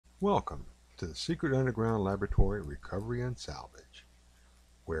Welcome to the Secret Underground Laboratory Recovery and Salvage,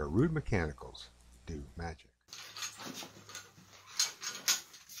 where rude mechanicals do magic.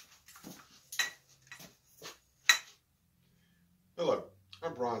 Hello,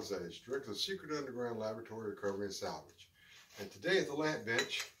 I'm Bronze Age, Director of the Secret Underground Laboratory Recovery and Salvage. And today at the lamp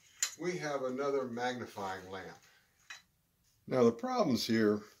bench, we have another magnifying lamp. Now the problems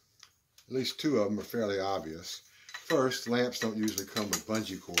here, at least two of them are fairly obvious. First, lamps don't usually come with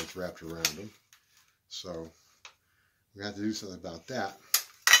bungee cords wrapped around them, so we have to do something about that.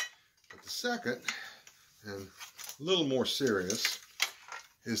 But the second, and a little more serious,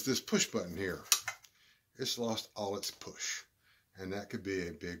 is this push button here. It's lost all its push, and that could be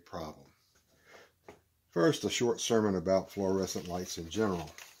a big problem. First, a short sermon about fluorescent lights in general.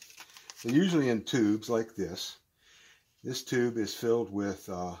 They're usually in tubes like this. This tube is filled with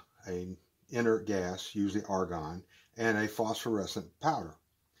an inert gas, usually argon, and a phosphorescent powder.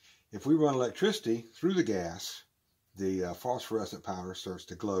 If we run electricity through the gas, the phosphorescent powder starts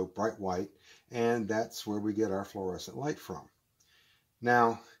to glow bright white, and that's where we get our fluorescent light from.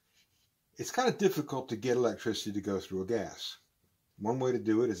 Now, it's kind of difficult to get electricity to go through a gas. One way to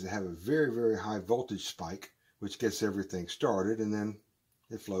do it is to have a very, very high voltage spike, which gets everything started, and then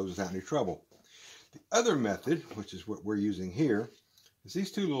it flows without any trouble. The other method, which is what we're using here, is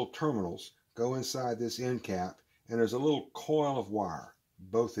these two little terminals go inside this end cap, and there's a little coil of wire,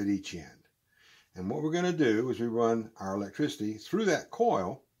 both at each end. And what we're going to do is we run our electricity through that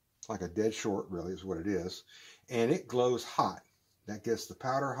coil, like a dead short really is what it is, and it glows hot. That gets the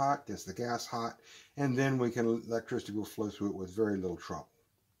powder hot, gets the gas hot, and then electricity will flow through it with very little trouble.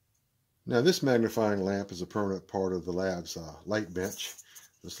 Now this magnifying lamp is a permanent part of the lab's light bench.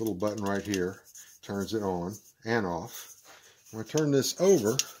 This little button right here turns it on and off. When I turn this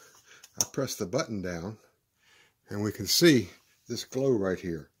over, I press the button down, and we can see this glow right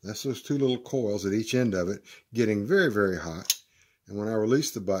here. That's those two little coils at each end of it getting very, very hot. And when I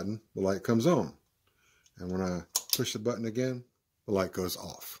release the button, the light comes on. And when I push the button again, the light goes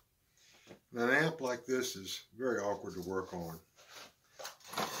off. Now, an amp like this is very awkward to work on.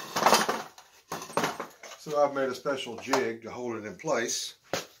 So I've made a special jig to hold it in place.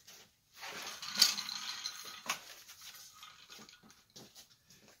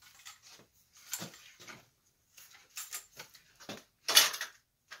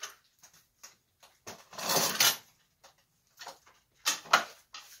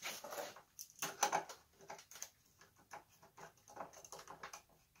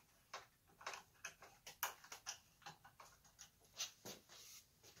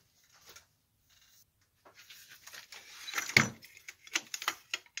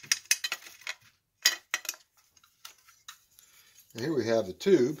 And here we have the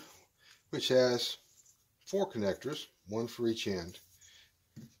tube, which has 4 connectors, one for each end.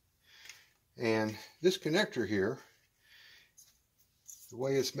 And this connector here, the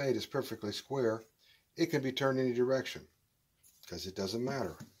way it's made is perfectly square. It can be turned any direction because it doesn't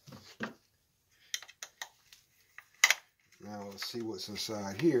matter. Now let's see what's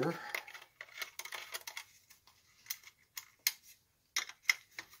inside here.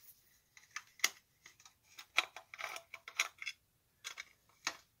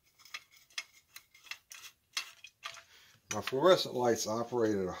 Now, fluorescent lights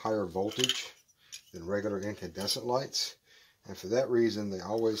operate at a higher voltage than regular incandescent lights, and for that reason they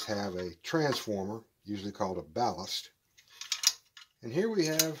always have a transformer, usually called a ballast. And here we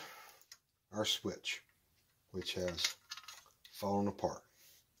have our switch, which has fallen apart.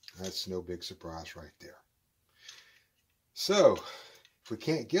 That's no big surprise right there. So, if we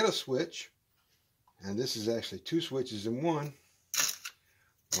can't get a switch, and this is actually 2 switches in one,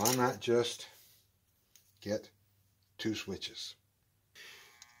 why not just get 2 switches?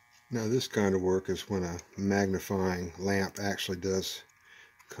 Now this kind of work is when a magnifying lamp actually does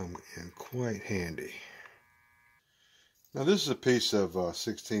come in quite handy. Now this is a piece of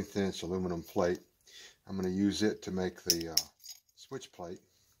 16th inch aluminum plate. I'm going to use it to make the switch plate.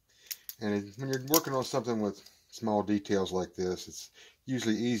 And when you're working on something with small details like this, it's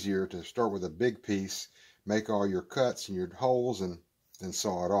usually easier to start with a big piece, make all your cuts and your holes, and then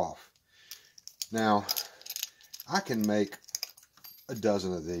saw it off. Now I can make a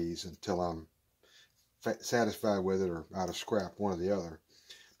dozen of these until I'm satisfied with it or out of scrap, one or the other.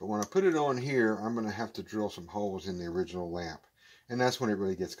 But when I put it on here, I'm going to have to drill some holes in the original lamp. And that's when it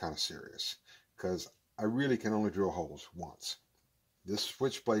really gets kind of serious, because I really can only drill holes once. This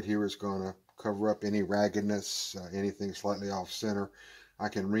switch plate here is going to cover up any raggedness, anything slightly off center. I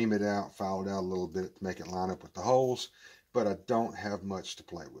can ream it out, file it out a little bit to make it line up with the holes, but I don't have much to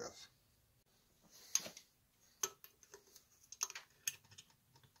play with.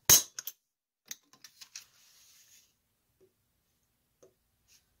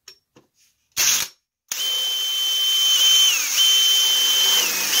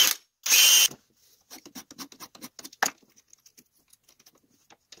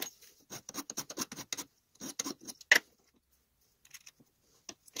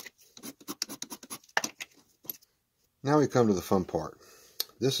 Now we come to the fun part.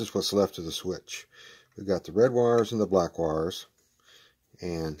 This is what's left of the switch. We've got the red wires and the black wires,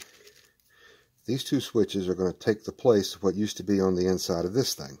 and these two switches are going to take the place of what used to be on the inside of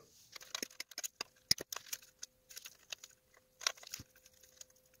this thing.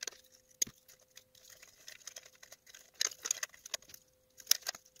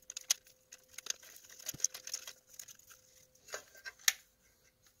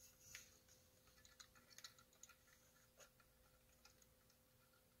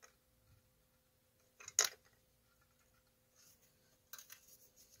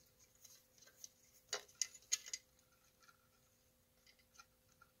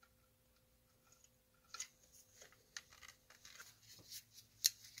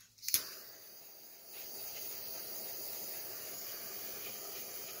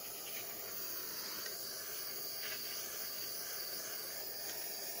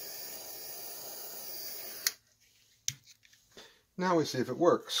 Now we see if it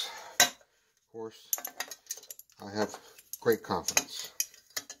works. Of course, I have great confidence.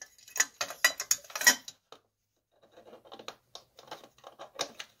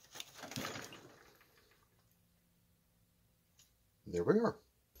 There we are.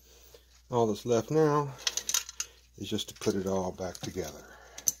 All that's left now is just to put it all back together.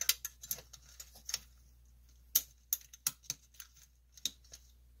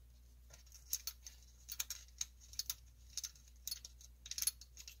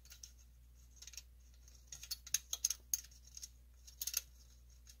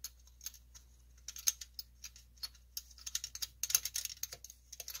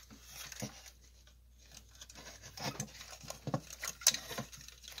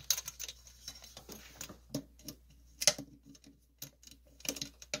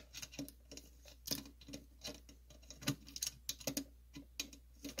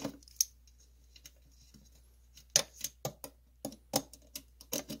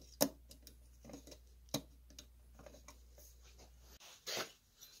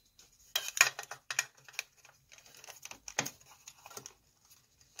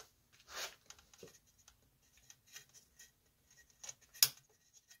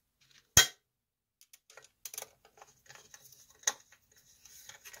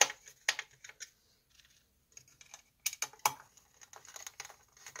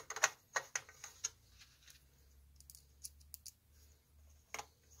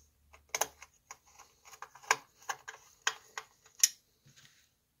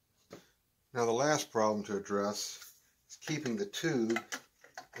 Now the last problem to address is keeping the tube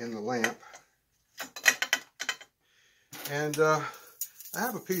in the lamp. And I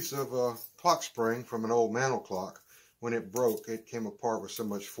have a piece of clock spring from an old mantel clock. When it broke, it came apart with so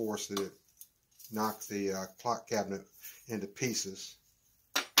much force that it knocked the clock cabinet into pieces.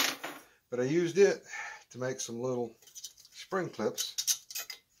 But I used it to make some little spring clips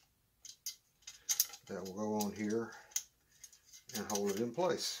that will go on here and hold it in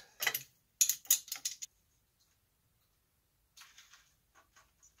place.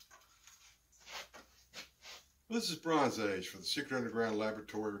 This is Bronze Age for the Secret Underground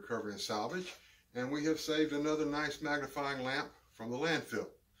Laboratory Recovery and Salvage, and we have saved another nice magnifying lamp from the landfill.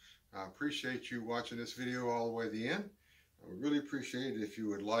 I appreciate you watching this video all the way to the end. I would really appreciate it if you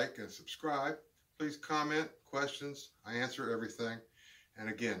would like and subscribe. Please comment, questions, I answer everything. And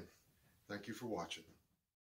again, thank you for watching.